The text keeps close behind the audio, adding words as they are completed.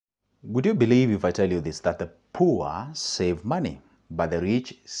Would you believe if I tell you this, that the poor save money, but the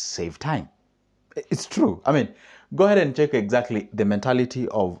rich save time? It's true. I mean, go ahead and check exactly the mentality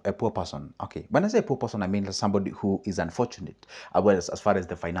of a poor person. Okay, when I say poor person, I mean somebody who is unfortunate as far as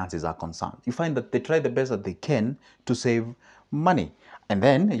the finances are concerned. You find that they try the best that they can to save money. And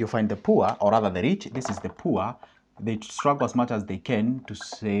then you find the poor, or rather the rich, this is the poor, they struggle as much as they can to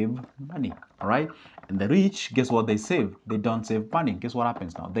save money, all right? And the rich, guess what they save? They don't save money. Guess what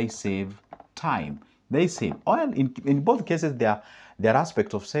happens now? They save time. They save. Well, in both cases, there are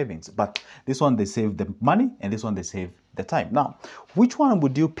aspects of savings, but this one they save the money, and this one they save the time. Now, which one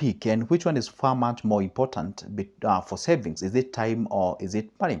would you pick, and which one is far much more important for savings? Is it time or is it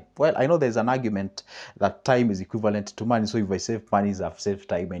money? Well, I know there's an argument that time is equivalent to money. So if I save money, I've saved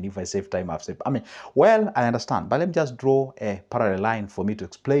time, and if I save time, I've saved. I mean, well, I understand, but let me just draw a parallel line for me to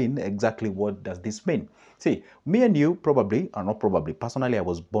explain exactly what does this mean. See, me and you probably, or not probably, personally, I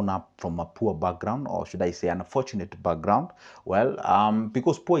was born up from a poor background, or should I say an unfortunate background. Well,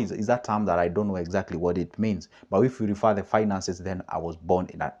 because poor is that term that I don't know exactly what it means. But if you refer the finances, then I was born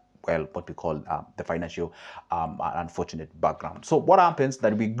in a, well, what we call the financial unfortunate background. So what happens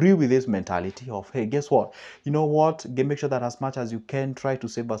that we agree with this mentality of, hey, guess what? You know what? Make sure that as much as you can, try to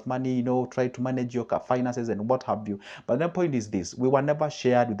save us money, you know, try to manage your finances and what have you. But the point is this, we were never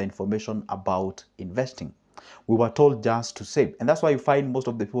shared with the information about investing. We were told just to save. And that's why you find most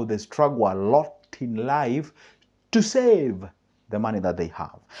of the people, they struggle a lot in life to save the money that they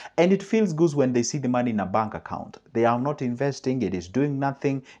have. And it feels good when they see the money in a bank account. They are not investing, it is doing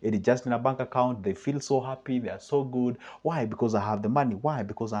nothing, it is just in a bank account. They feel so happy, they are so good. Why? Because I have the money. Why?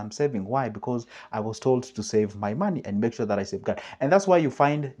 Because I'm saving. Why? Because I was told to save my money and make sure that I safeguard. And that's why you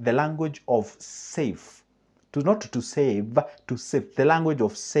find the language of safe, not to save, to save. The language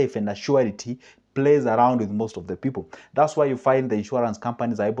of safe and assurity plays around with most of the people. That's why you find the insurance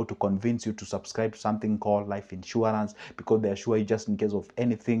companies are able to convince you to subscribe to something called life insurance, because they assure you just in case of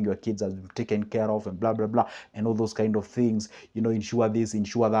anything, your kids have been taken care of and blah, blah, blah, and all those kind of things. You know, insure this,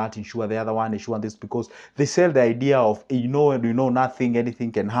 insure that, insure the other one, insure this, because they sell the idea of, you know nothing,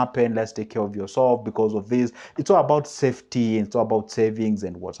 anything can happen, let's take care of yourself because of this. It's all about safety, it's all about savings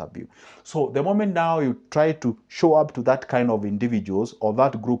and what have you. So the moment now you try to show up to that kind of individuals or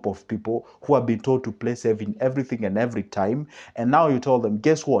that group of people who have been told to play safe in everything and every time, and now you tell them,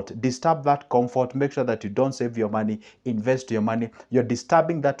 guess what, disturb that comfort, make sure that you don't save your money, invest your money, you're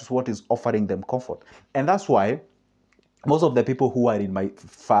disturbing that is what is offering them comfort. And that's why most of the people who are in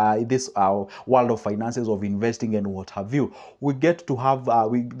this world of finances, of investing and what have you, we get to have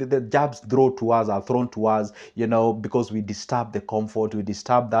the jabs thrown to us, you know, because we disturb the comfort, we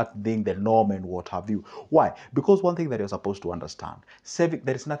disturb that thing, the norm and what have you. Why? Because one thing that you're supposed to understand, saving,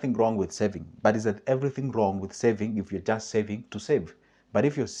 there is nothing wrong with saving, but is that everything wrong with saving if you're just saving to save. But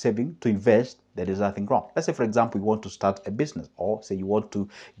if you're saving to invest, there is nothing wrong. Let's say, for example, you want to start a business, or say you want to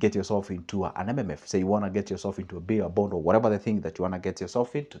get yourself into an MMF. Say you want to get yourself into a beer, bond, or whatever the thing that you want to get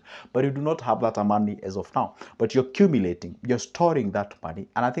yourself into. But you do not have that money as of now. But you're accumulating, you're storing that money.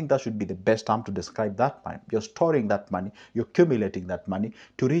 And I think that should be the best term to describe that money. You're storing that money, you're accumulating that money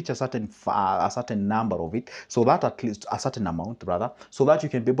to reach a certain number of it, so that at least a certain amount, rather, so that you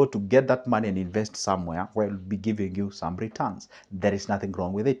can be able to get that money and invest somewhere where it will be giving you some returns. There is nothing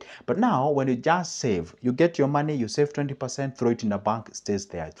wrong with it. But now, when you just save, you get your money, you save 20%, throw it in a bank, stays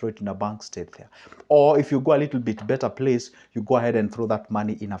there, throw it in a bank, stays there. Or if you go a little bit better place, you go ahead and throw that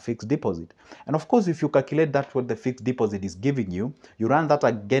money in a fixed deposit. And of course, if you calculate that what the fixed deposit is giving you, you run that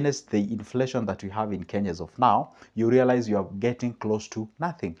against the inflation that you have in Kenya as of now, you realize you are getting close to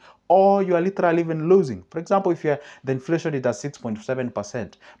nothing, or you are literally even losing. For example, if the inflation is at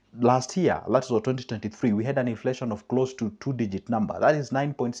 6.7%, last year, that was 2023, we had an inflation of close to two-digit number. That is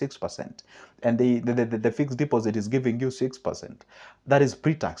 9.6%. And the fixed deposit is giving you 6%. That is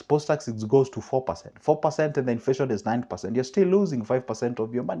pre-tax. Post-tax, it goes to 4%. 4% and the inflation is 9%. You're still losing 5%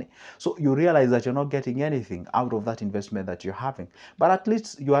 of your money. So you realize that you're not getting anything out of that investment that you're having. But at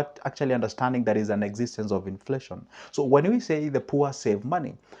least you are actually understanding there is an existence of inflation. So when we say the poor save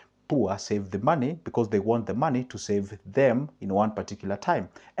money, poor save the money because they want the money to save them in one particular time.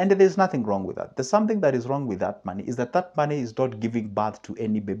 And there's nothing wrong with that. There's something that is wrong with that money, is that that money is not giving birth to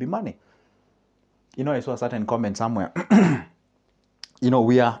any baby money. You know, I saw a certain comment somewhere. You know,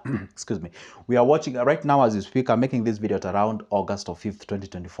 we are, excuse me, we are watching, right now as you speak, I'm making this video at around August of 5th,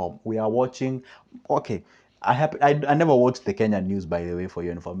 2024. We are watching, okay, I never watched the Kenyan news, by the way, for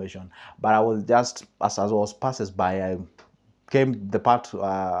your information, but I was just, as I was passes by, I came the part,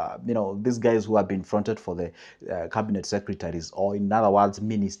 you know, these guys who have been fronted for the cabinet secretaries, or in other words,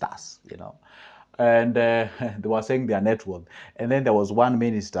 ministers, you know. and they were saying their net worth. And then there was one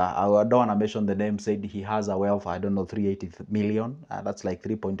minister, I don't want to mention the name, said he has a wealth, I don't know, 380 million. That's like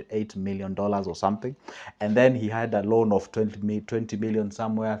 $3.8 million or something. And then he had a loan of 20 million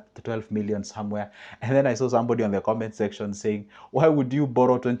somewhere, 12 million somewhere. And then I saw somebody on the comment section saying, why would you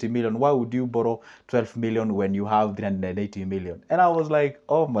borrow 20 million? Why would you borrow 12 million when you have 380 million? And I was like,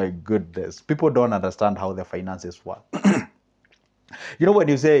 oh my goodness, people don't understand how the finances work. You know, when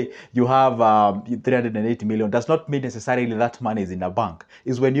you say you have 380 million, does not mean necessarily that money is in a bank.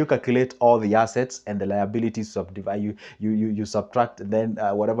 It's when you calculate all the assets and the liabilities, subdivide, you subtract, then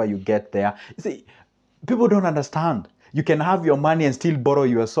whatever you get there. You see, people don't understand. You can have your money and still borrow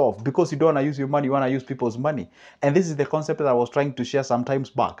yourself because you don't want to use your money, you want to use people's money. And this is the concept that I was trying to share sometimes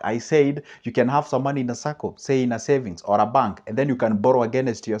back. I said you can have some money in a circle, say in a savings or a bank, and then you can borrow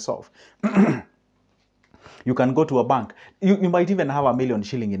against yourself. You can go to a bank. You might even have $1 million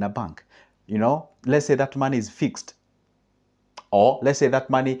shilling in a bank. You know, let's say that money is fixed. Or let's say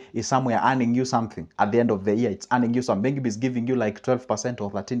that money is somewhere earning you something at the end of the year. It's earning you something. Maybe it's giving you like 12% or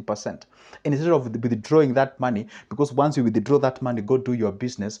 13%. And instead of withdrawing that money, because once you withdraw that money, go do your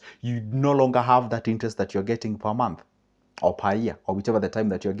business, you no longer have that interest that you're getting per month or per year, or whichever the time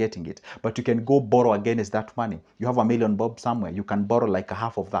that you're getting it. But you can go borrow against that money. You have $1 million bob somewhere. You can borrow like a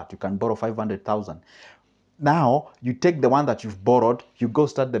half of that. You can borrow 500,000. Now, you take the one that you've borrowed, you go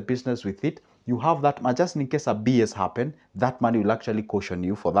start the business with it, you have that, just in case a BS happen, that money will actually caution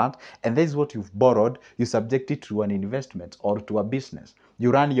you for that. And this is what you've borrowed, you subject it to an investment or to a business.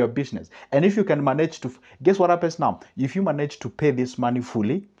 You run your business. And if you can manage to, guess what happens now? If you manage to pay this money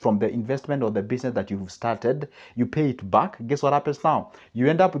fully from the investment or the business that you've started, you pay it back, guess what happens now? You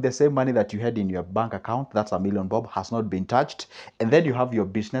end up with the same money that you had in your bank account, that's $1 million bob, has not been touched. And then you have your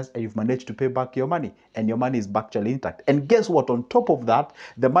business and you've managed to pay back your money. And your money is actually intact. And guess what? On top of that,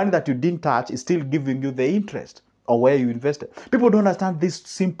 the money that you didn't touch is still giving you the interest or where you invested. People don't understand this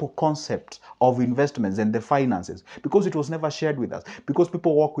simple concept of investments and the finances because it was never shared with us. Because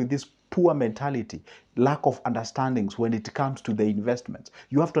people work with this poor mentality, lack of understandings when it comes to the investments.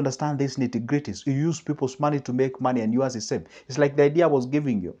 You have to understand these nitty-gritties. You use people's money to make money and yours is the same. It's like the idea I was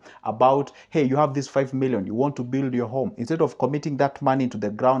giving you about, hey, you have this 5 million, you want to build your home. Instead of committing that money into the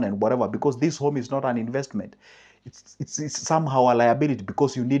ground and whatever, because this home is not an investment. It's somehow a liability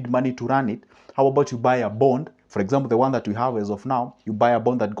because you need money to run it. How about you buy a bond? For example, the one that we have as of now, you buy a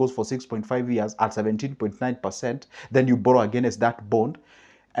bond that goes for 6.5 years at 17.9%. Then you borrow against that bond.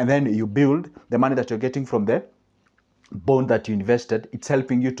 And then you build the money that you're getting from the bond that you invested. It's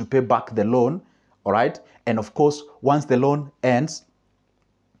helping you to pay back the loan. All right. And of course, once the loan ends,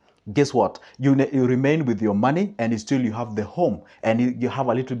 guess what? You remain with your money and still you have the home and you have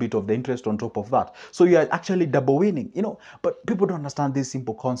a little bit of the interest on top of that. So you are actually double winning, you know, but people don't understand these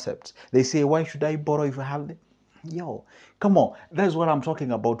simple concepts. They say, why should I borrow if I have the... Yo, come on. That's what I'm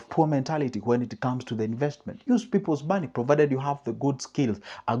talking about. Poor mentality when it comes to the investment. Use people's money, provided you have the good skills,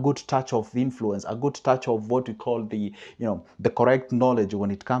 a good touch of influence, a good touch of what we call the, you know, the correct knowledge when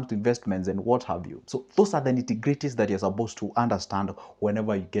it comes to investments and what have you. So those are the nitty-gritties that you're supposed to understand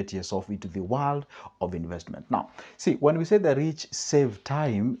whenever you get yourself into the world of investment. Now, see, when we say the rich save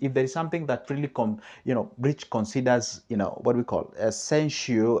time, if there is something that really, rich considers, what we call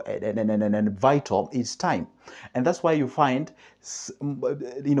essential and vital, is time. And that's why you find,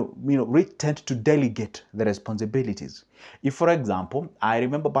 rich tend to delegate the responsibilities. If, for example, I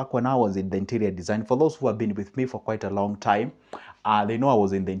remember back when I was in the interior design, for those who have been with me for quite a long time, they know I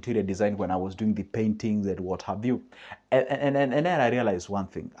was in the interior design when I was doing the paintings and what have you. And then I realized one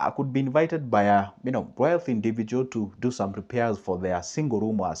thing. I could be invited by a, wealthy individual to do some repairs for their single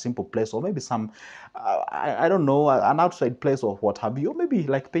room or a simple place, or maybe some, I don't know, an outside place or what have you, or maybe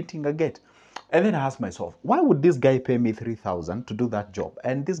like painting a gate. And then I asked myself, why would this guy pay me 3,000 to do that job?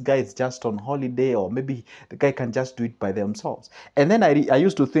 And this guy is just on holiday, or maybe the guy can just do it by themselves. And then I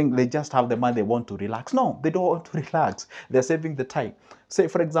used to think they just have the money, they want to relax. No, they don't want to relax. They're saving the time. Say,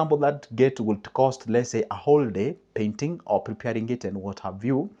 for example, that gate will cost, let's say, a whole day painting or preparing it and what have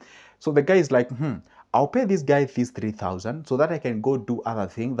you. So the guy is like, I'll pay this guy this 3,000 so that I can go do other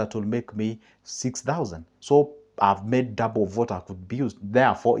things that will make me 6,000. So I've made double of what I could be used.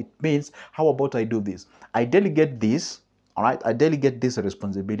 Therefore, it means, how about I do this? I delegate this, all right? I delegate this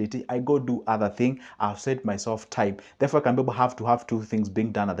responsibility. I go do other thing. I've set myself time. Therefore, I can be able to have two things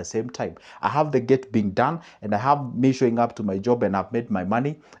being done at the same time. I have the gate being done, and I have me showing up to my job, and I've made my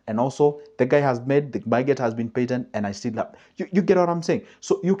money. And also, the guy has made, my gate has been paid, and I still have. You get what I'm saying?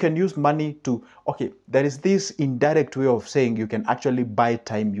 So you can use money to, okay, there is this indirect way of saying you can actually buy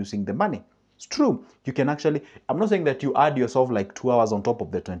time using the money. It's true. You can actually, I'm not saying that you add yourself like 2 hours on top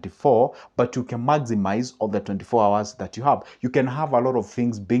of the 24, but you can maximize all the 24 hours that you have. You can have a lot of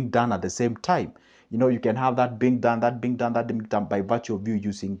things being done at the same time. You know, you can have that being done, that being done, that being done by virtue of you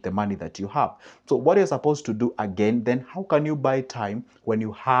using the money that you have. So what you're supposed to do again, then how can you buy time when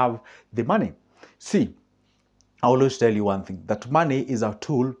you have the money? See, I always tell you one thing, that money is a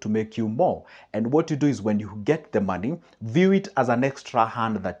tool to make you more. And what you do is when you get the money, view it as an extra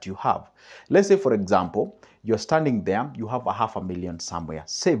hand that you have. Let's say, for example, you're standing there, you have $500,000 somewhere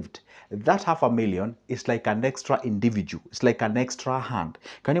saved. That $500,000 is like an extra individual. It's like an extra hand.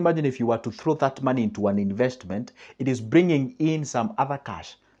 Can you imagine if you were to throw that money into an investment, it is bringing in some other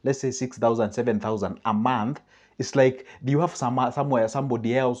cash. Let's say 6,000, 7,000 a month. It's like, do you have somewhere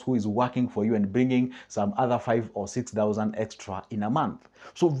somebody else who is working for you and bringing some other 5,000 or 6,000 extra in a month?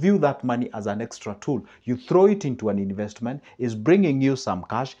 So view that money as an extra tool. You throw it into an investment, is bringing you some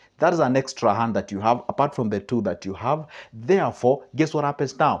cash. That is an extra hand that you have apart from the two that you have. Therefore, guess what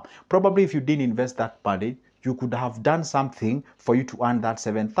happens now? Probably if you didn't invest that money, you could have done something for you to earn that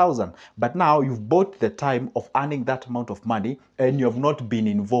 7,000. But now you've bought the time of earning that amount of money and you have not been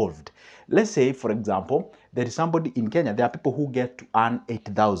involved. Let's say, for example, there is somebody in Kenya, there are people who get to earn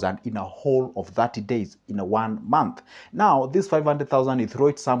 8,000 in a whole of 30 days in a 1 month. Now, this 500,000, you throw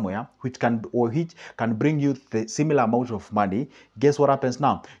it somewhere, which can bring you the similar amount of money. Guess what happens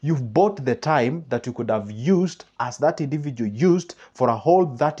now? You've bought the time that you could have used as that individual used for a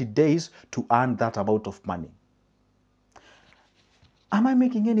whole 30 days to earn that amount of money. Am I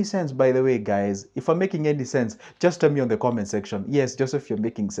making any sense, by the way, guys? If I'm making any sense, just tell me on the comment section. Yes, Joseph, you're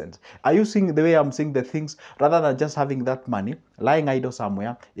making sense. Are you seeing the way I'm seeing the things? Rather than just having that money lying idle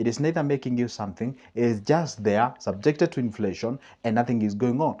somewhere, it is neither making you something, it is just there, subjected to inflation, and nothing is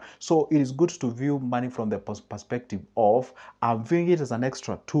going on. So it is good to view money from the perspective of, I'm viewing it as an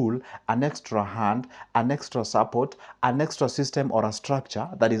extra tool, an extra hand, an extra support, an extra system or a structure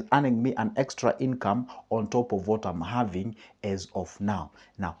that is earning me an extra income on top of what I'm having as of now.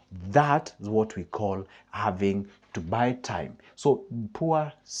 Now, that is what we call having to buy time. So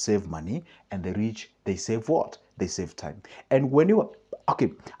poor save money and the rich, they save what? They save time. And when you,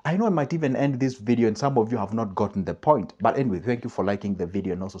 okay, I know I might even end this video and some of you have not gotten the point. But anyway, thank you for liking the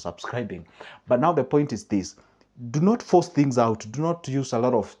video and also subscribing. But now the point is this: do not force things out. Do not use a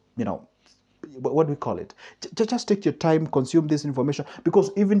lot of, what do we call it? Just take your time, consume this information. Because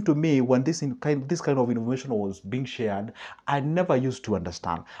even to me, when this kind of information was being shared, I never used to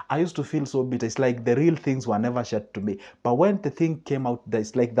understand. I used to feel so bitter. It's like the real things were never shared to me. But when the thing came out,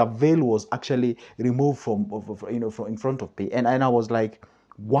 it's like the veil was actually removed from in front of me, and I was like,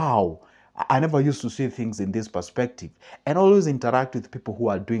 wow. I never used to see things in this perspective. And always interact with people who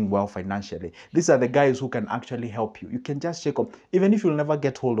are doing well financially. These are the guys who can actually help you. You can just check up, even if you'll never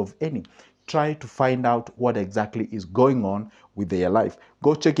get hold of any. Try to find out what exactly is going on with their life.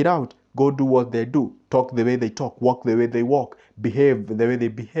 Go check it out. Go do what they do. Talk the way they talk. Walk the way they walk. Behave the way they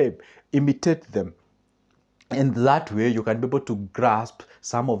behave. Imitate them. And that way you can be able to grasp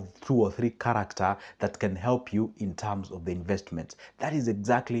some of 2 or 3 character that can help you in terms of the investments. That is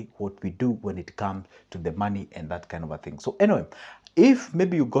exactly what we do when it comes to the money and that kind of a thing. So anyway, if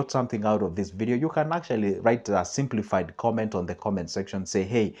maybe you got something out of this video, you can actually write a simplified comment on the comment section. Say,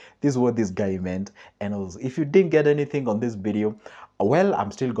 hey, this is what this guy meant. And also, if you didn't get anything on this video, well,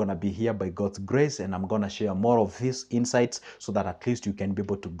 I'm still going to be here by God's grace, and I'm going to share more of these insights so that at least you can be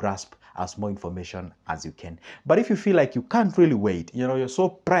able to grasp as more information as you can. But if you feel like you can't really wait, you're so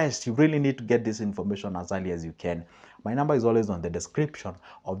pressed, you really need to get this information as early as you can, my number is always on the description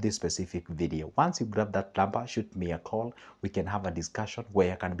of this specific video. Once you grab that number, shoot me a call. We can have a discussion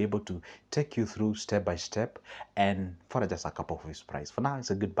where I can be able to take you through step by step and for just a couple of his price. For now,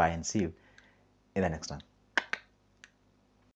 it's a goodbye and see you in the next one.